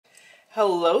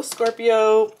Hello,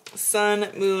 Scorpio,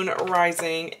 Sun, Moon,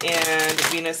 Rising, and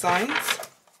Venus signs.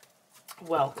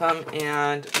 Welcome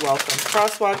and welcome,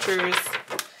 cross watchers.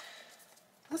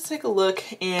 Let's take a look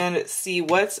and see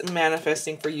what's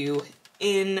manifesting for you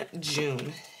in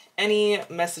June. Any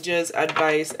messages,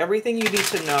 advice, everything you need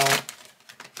to know.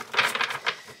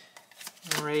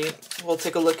 All right, we'll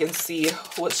take a look and see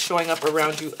what's showing up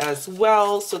around you as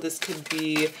well. So this could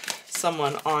be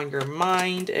someone on your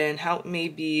mind and how it may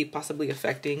be possibly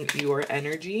affecting your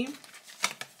energy.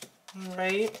 All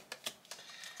right.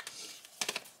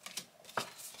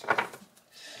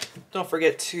 Don't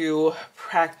forget to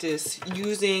practice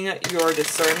using your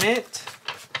discernment.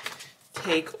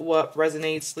 Take what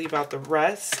resonates, leave out the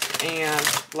rest, and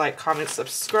like, comment,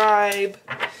 subscribe.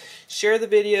 Share the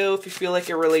video if you feel like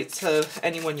it relates to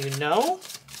anyone you know.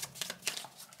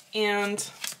 And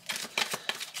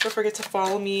don't forget to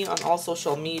follow me on all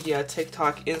social media,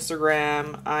 TikTok,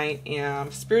 Instagram. I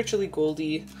am Spiritually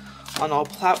Goldie on all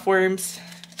platforms.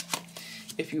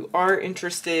 If you are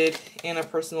interested in a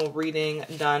personal reading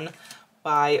done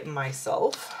by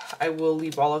myself, I will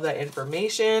leave all of that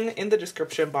information in the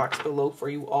description box below for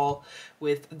you all,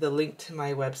 with the link to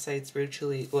my website,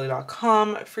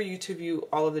 spirituallygoldie.com, for you to view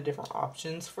all of the different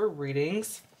options for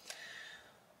readings.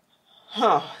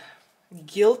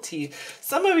 Guilty.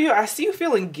 Some of you, I see you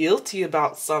feeling guilty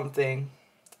about something.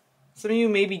 Some of you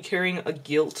may be carrying a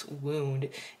guilt wound.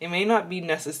 It may not be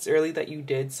necessarily that you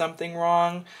did something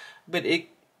wrong, but you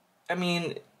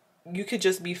could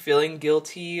just be feeling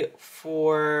guilty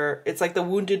for, it's like the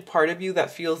wounded part of you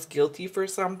that feels guilty for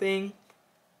something.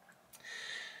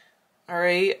 All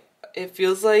right. It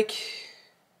feels like,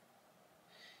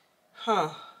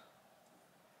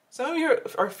 some of you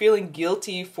are feeling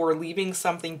guilty for leaving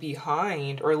something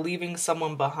behind or leaving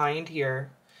someone behind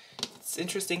here. It's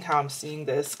interesting how I'm seeing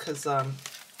this because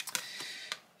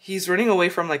he's running away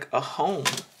from like a home.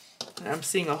 I'm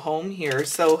seeing a home here.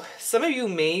 So some of you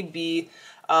may be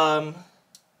having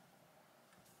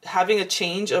a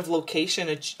change of location,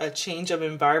 a change of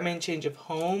environment, change of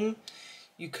home.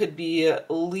 You could be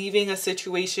leaving a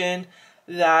situation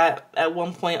that at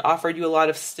one point offered you a lot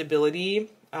of stability,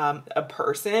 a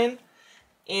person.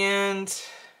 And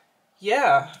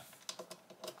yeah,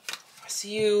 I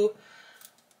see you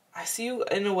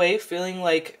in a way feeling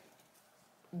like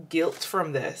guilt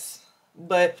from this,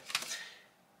 but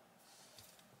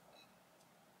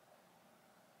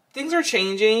things are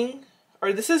changing,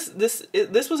 or this was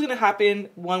going to happen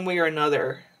one way or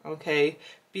another, okay?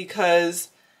 Because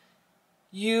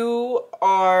you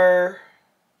are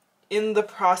in the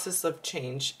process of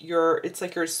change. It's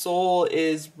like your soul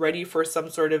is ready for some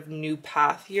sort of new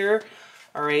path here.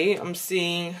 All right. I'm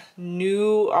seeing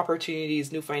new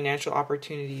opportunities, new financial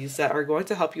opportunities that are going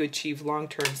to help you achieve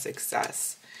long-term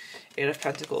success. Eight of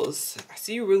Pentacles. I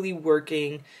see you really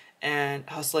working and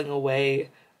hustling away,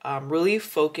 really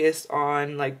focused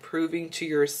on like proving to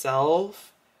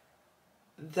yourself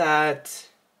that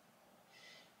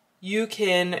you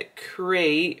can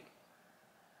create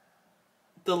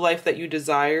the life that you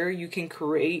desire. You can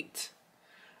create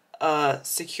a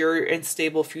secure and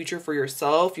stable future for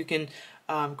yourself. You can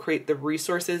create the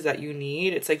resources that you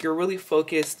need. It's like you're really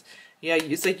focused. Yeah,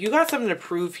 it's like you got something to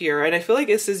prove here. And I feel like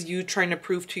this is you trying to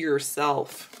prove to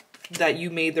yourself that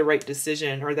you made the right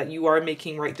decision, or that you are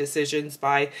making right decisions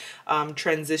by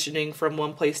transitioning from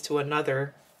one place to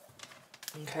another.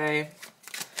 Okay.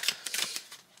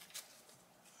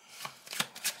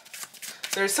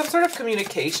 There's some sort of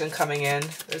communication coming in.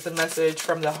 There's a message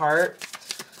from the heart.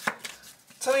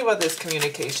 Tell me about this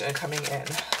communication coming in.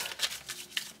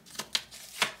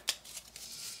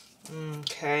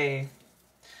 Okay.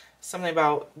 Something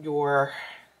about your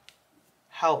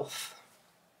health.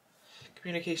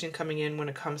 Communication coming in when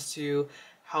it comes to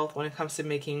health, when it comes to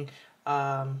making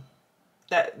that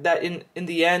in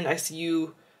the end, I see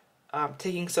you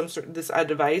taking some sort of this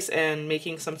advice and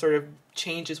making some sort of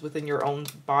changes within your own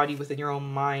body, within your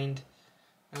own mind.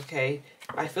 Okay,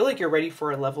 I feel like you're ready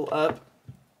for a level up.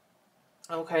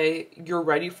 Okay, you're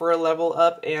ready for a level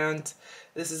up, and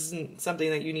this isn't something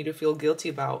that you need to feel guilty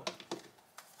about.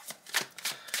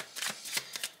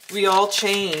 We all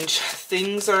change.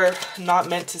 Things are not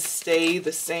meant to stay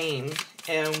the same,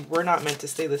 and we're not meant to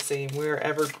stay the same. We're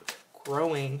ever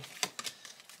growing.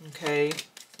 Okay,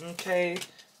 okay.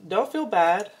 Don't feel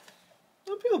bad.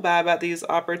 Don't feel bad about these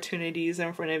opportunities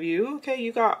in front of you. Okay,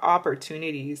 you got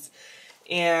opportunities.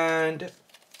 And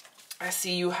I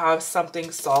see you have something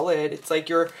solid. It's like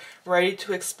you're ready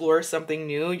to explore something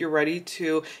new. You're ready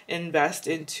to invest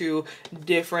into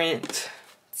different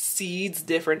seeds,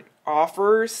 different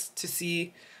offers to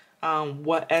see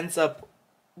what ends up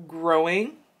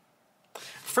growing.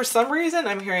 For some reason,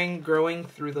 I'm hearing growing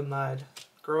through the mud.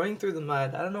 Growing through the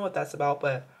mud. I don't know what that's about,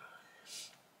 but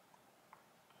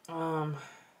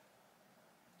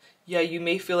yeah, you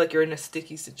may feel like you're in a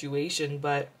sticky situation,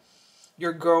 but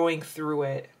you're growing through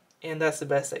it, and that's the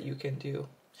best that you can do.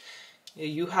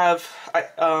 You have,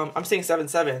 I'm saying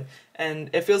 7-7, and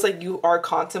it feels like you are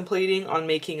contemplating on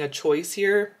making a choice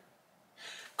here,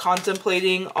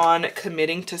 contemplating on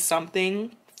committing to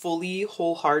something fully,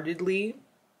 wholeheartedly,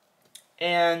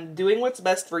 and doing what's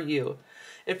best for you.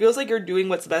 It feels like you're doing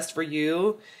what's best for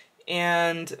you,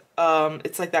 and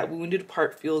it's like that wounded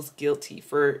part feels guilty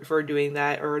for doing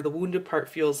that, or the wounded part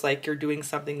feels like you're doing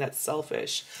something that's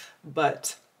selfish,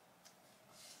 but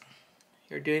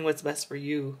you're doing what's best for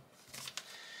you.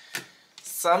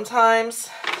 Sometimes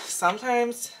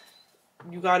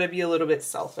you gotta be a little bit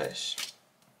selfish,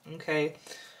 okay?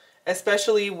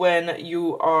 Especially when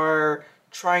you are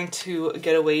trying to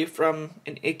get away from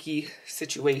an icky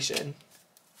situation,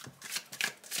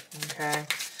 okay?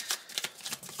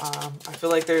 I feel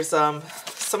like there's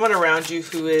someone around you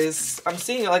who is, I'm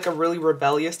seeing like a really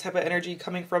rebellious type of energy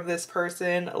coming from this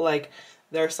person. Like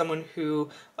they're someone who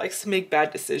likes to make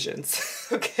bad decisions,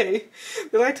 okay?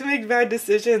 They like to make bad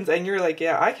decisions, and you're like,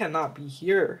 yeah, I cannot be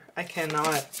here. I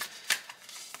cannot.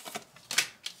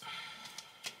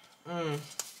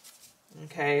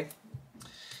 Okay.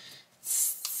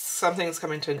 Something's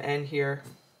coming to an end here.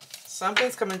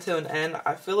 Something's coming to an end.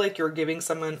 I feel like you're giving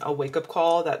someone a wake-up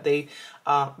call that they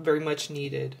very much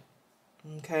needed,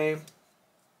 okay?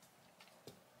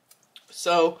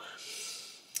 So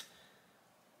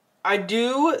I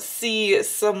do see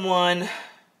someone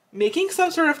making some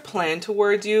sort of plan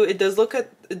towards you. It does look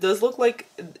like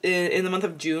in the month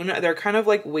of June, they're kind of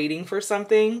like waiting for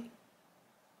something,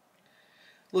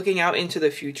 looking out into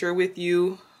the future with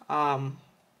you,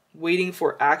 waiting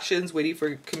for actions, waiting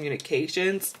for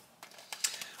communications.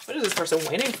 What is this person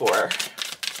waiting for?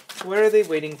 What are they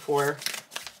waiting for?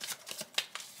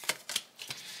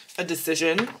 A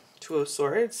decision, Two of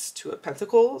Swords, Two of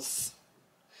Pentacles.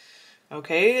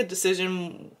 Okay, a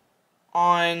decision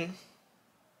on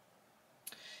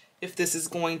if this is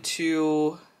going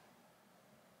to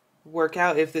work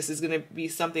out, if this is going to be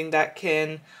something that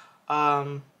can,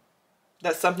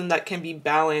 that's something that can be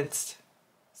balanced,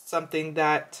 something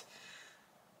that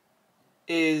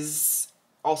is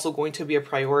also going to be a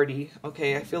priority.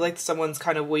 Okay, I feel like someone's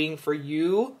kind of waiting for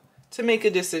you to make a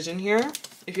decision here.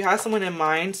 If you have someone in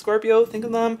mind, Scorpio, think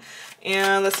of them,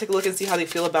 and let's take a look and see how they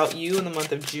feel about you in the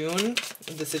month of June,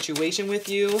 the situation with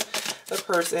you, the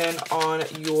person on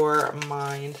your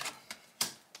mind.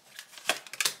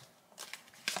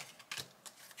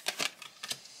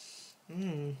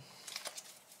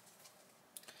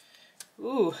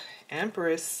 Ooh,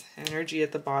 Empress energy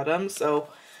at the bottom. So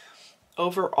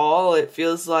overall, it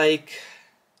feels like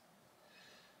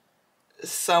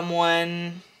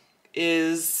someone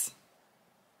is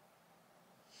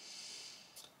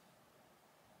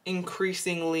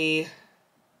increasingly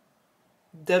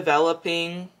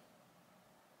developing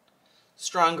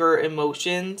stronger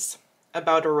emotions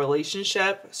about a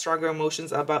relationship, stronger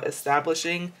emotions about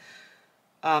establishing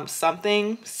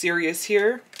something serious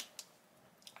here.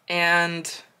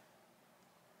 And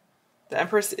the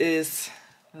Empress is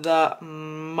the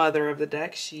mother of the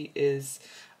deck. She is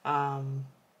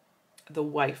the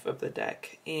wife of the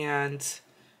deck. And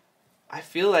I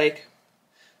feel like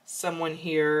someone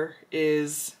here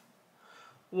is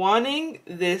wanting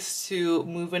this to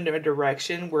move in a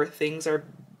direction where things are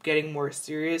getting more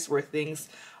serious, where things,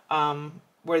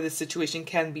 where the situation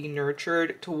can be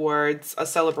nurtured towards a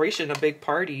celebration, a big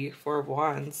party, Four of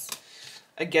Wands,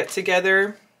 a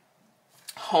get-together,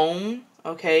 home.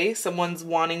 Okay, someone's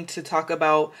wanting to talk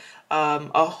about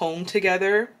a home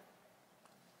together,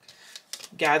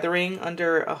 gathering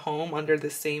under a home, under the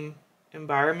same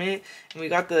environment. And we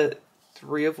got the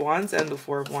Three of Wands and the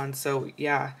Four of Wands. So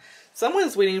yeah,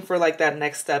 someone's waiting for like that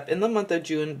next step in the month of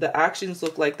June. The actions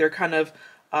look like they're kind of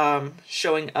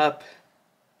showing up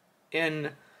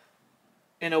in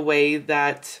a way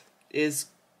that is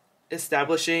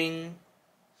establishing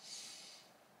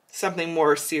something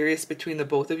more serious between the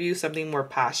both of you, something more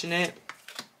passionate.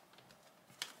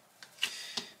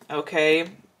 Okay,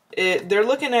 they're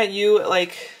looking at you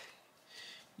like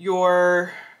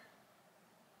you're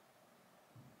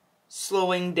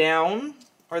slowing down,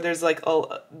 or there's like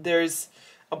there's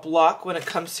a block when it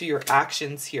comes to your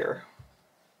actions here.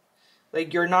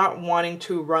 Like you're not wanting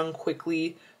to run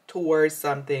quickly towards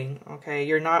something, okay?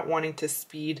 You're not wanting to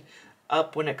speed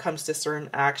up when it comes to certain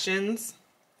actions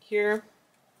here.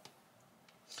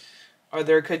 Or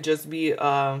there could just be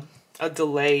a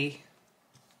delay.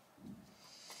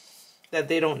 that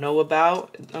they don't know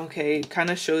about. Okay, kind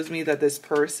of shows me that this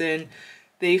person,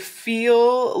 they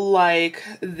feel like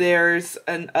there's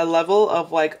a level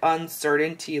of like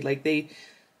uncertainty, like they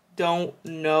don't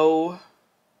know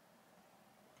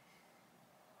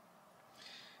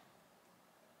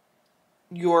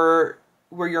where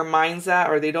your mind's at,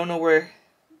 or they don't know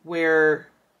where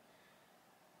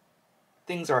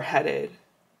things are headed.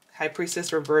 High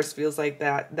Priestess reverse feels like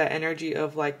that energy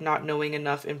of like not knowing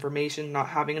enough information, not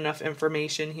having enough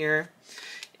information here.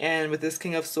 And with this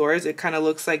King of Swords, it kind of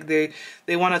looks like they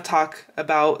want to talk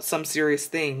about some serious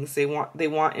things. They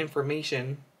want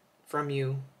information from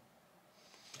you.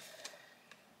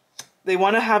 They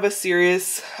want to have a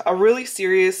really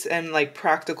serious and like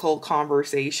practical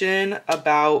conversation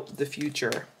about the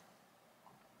future.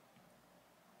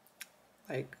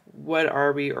 Like, what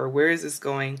are we, or where is this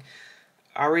going?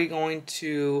 Are we going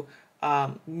to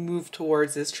move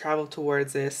towards this, travel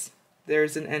towards this?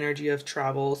 There's an energy of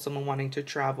travel, someone wanting to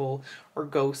travel or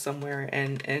go somewhere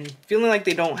and feeling like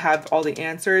they don't have all the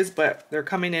answers, but they're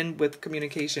coming in with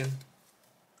communication.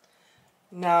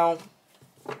 Now,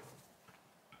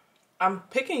 I'm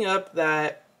picking up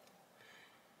that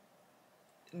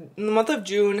in the month of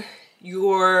June,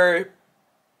 you're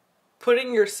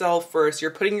putting yourself first,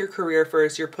 you're putting your career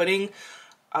first, you're putting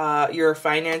your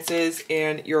finances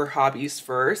and your hobbies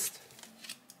first.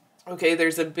 Okay,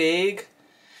 there's a big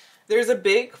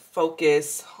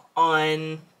focus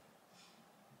on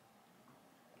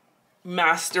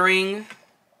mastering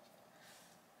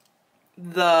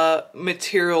the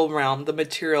material realm, the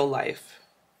material life.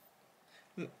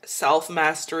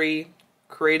 Self-mastery,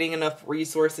 creating enough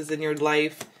resources in your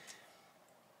life,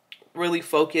 really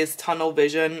focus, tunnel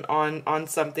vision on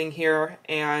something here.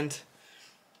 And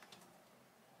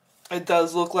it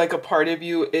does look like a part of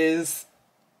you is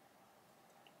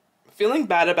feeling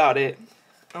bad about it.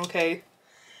 Okay,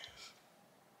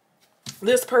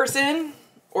 this person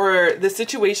or the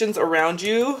situations around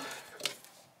you,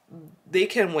 they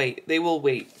can wait, they will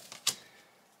wait.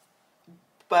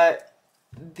 But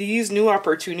these new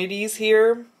opportunities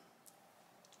here,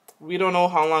 we don't know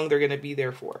how long they're going to be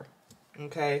there for.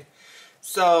 Okay,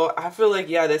 so I feel like,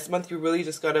 yeah, this month you really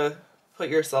just gotta put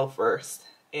yourself first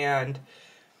and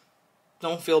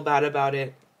don't feel bad about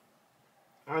it.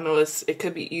 I know it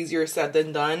could be easier said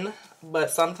than done,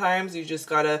 but sometimes you just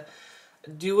gotta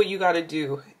do what you gotta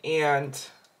do and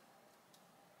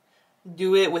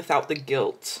do it without the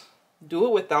guilt. Do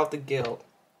it without the guilt.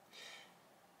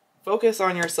 Focus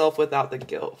on yourself without the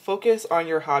guilt. Focus on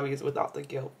your hobbies without the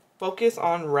guilt. Focus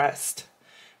on rest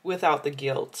without the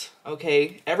guilt.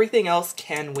 Okay, everything else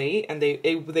can wait, and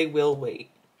they will wait.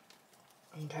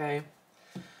 Okay,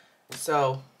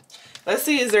 so let's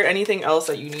see, is there anything else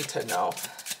that you need to know?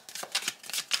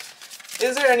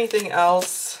 Is there anything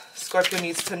else Scorpio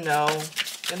needs to know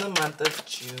in the month of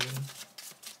June?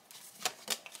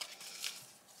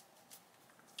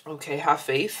 Okay, have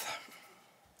faith.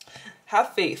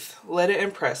 Have faith. Let it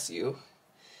impress you.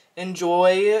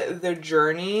 Enjoy the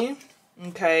journey.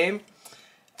 Okay.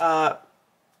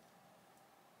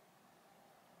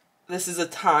 This is a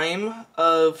time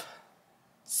of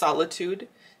solitude.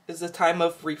 This is a time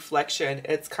of reflection.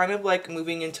 It's kind of like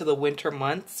moving into the winter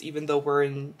months, even though we're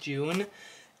in June.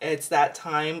 It's that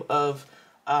time of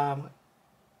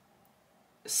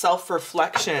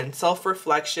self-reflection,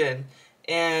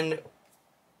 and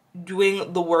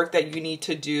doing the work that you need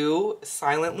to do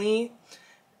silently.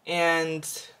 And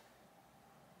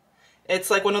it's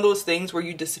like one of those things where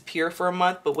you disappear for a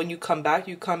month, but when you come back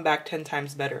 10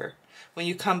 times better. When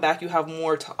you come back, you have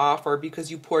more to offer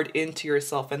because you poured into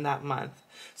yourself in that month.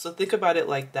 So think about it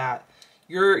like that.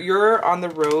 You're on the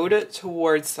road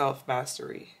towards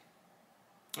self-mastery.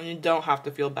 And you don't have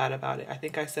to feel bad about it. I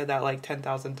think I said that like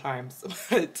 10,000 times.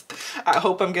 But I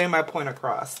hope I'm getting my point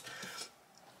across.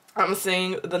 I'm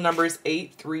saying the numbers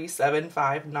 8, 3, 7,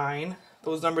 5, 9.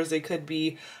 Those numbers, they could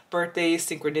be birthdays,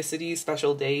 synchronicities,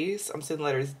 special days. I'm saying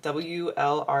letters W,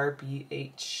 L, R, B,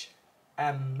 H,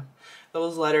 M.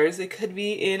 Those letters, it could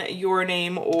be in your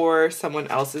name or someone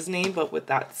else's name. But with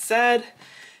that said,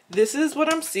 this is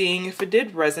what I'm seeing. If it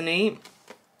did resonate,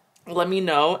 let me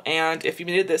know. And if you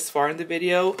made it this far in the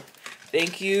video,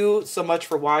 thank you so much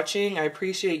for watching. I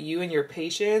appreciate you and your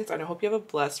patience. And I hope you have a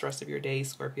blessed rest of your day,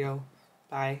 Scorpio.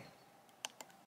 Bye.